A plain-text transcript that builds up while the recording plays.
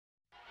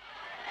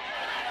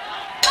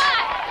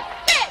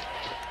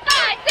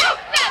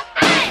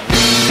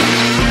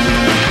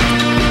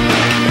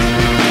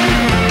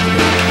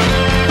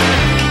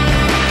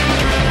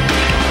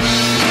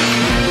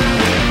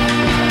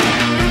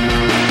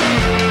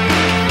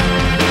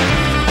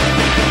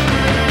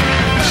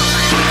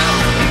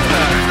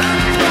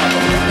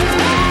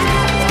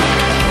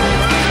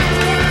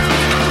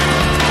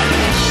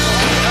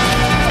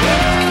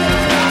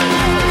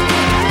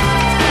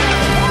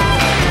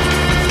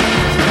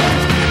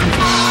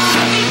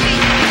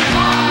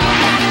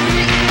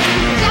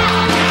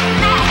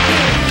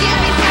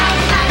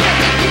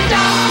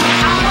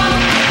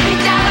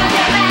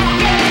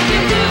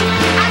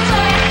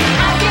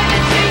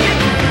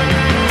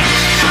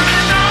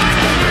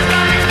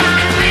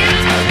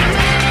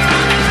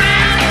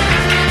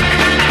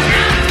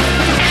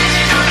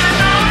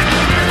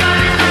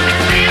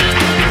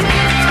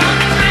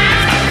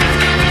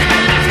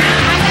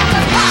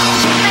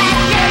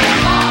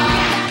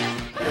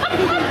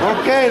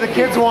the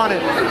kids want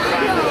it.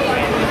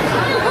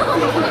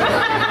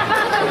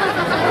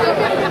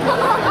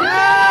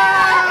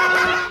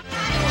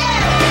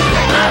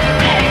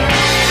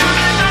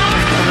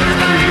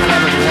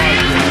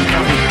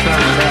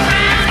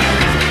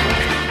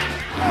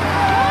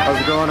 How's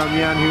it going? I'm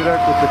Jan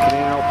Hudak with the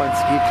Canadian Alpine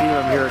Ski Team.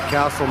 I'm here at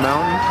Castle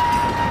Mountain,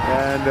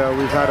 and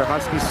we've had our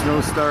Husky Snow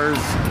Stars.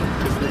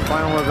 It's the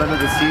final event of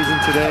the season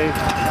today.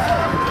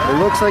 It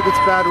looks like it's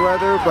bad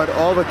weather, but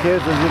all the kids,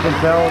 as you can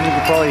tell and you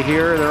can probably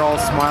hear, they're all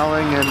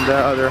smiling and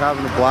they're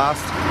having a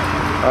blast.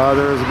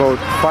 There was about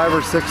 5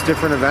 or 6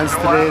 different events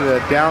today.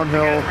 The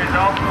downhill,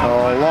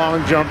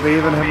 long jump. They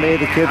even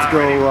made the kids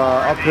go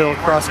uphill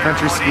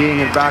cross-country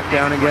skiing and back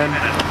down again.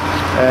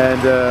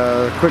 And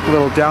a quick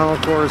little downhill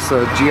course,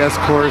 a GS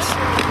course.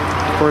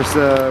 Of course,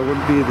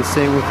 wouldn't be the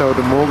same without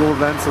a mogul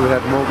event, so they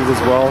had moguls as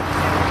well.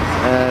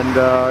 And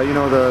you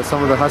know,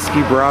 some of the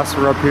Husky brass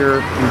were up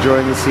here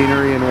enjoying the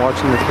scenery and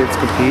watching the kids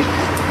compete.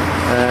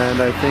 And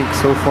I think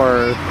so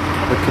far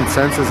the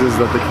consensus is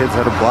that the kids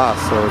had a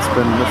blast. So it's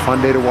been a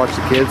fun day to watch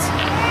the kids.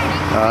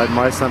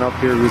 My son up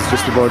here who's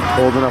just about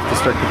old enough to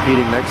start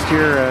competing next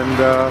year, and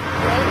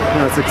you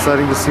know, it's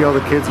exciting to see all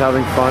the kids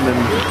having fun and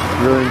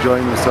really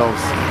enjoying themselves,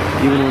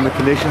 even when the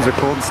conditions are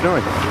cold and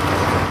snowy.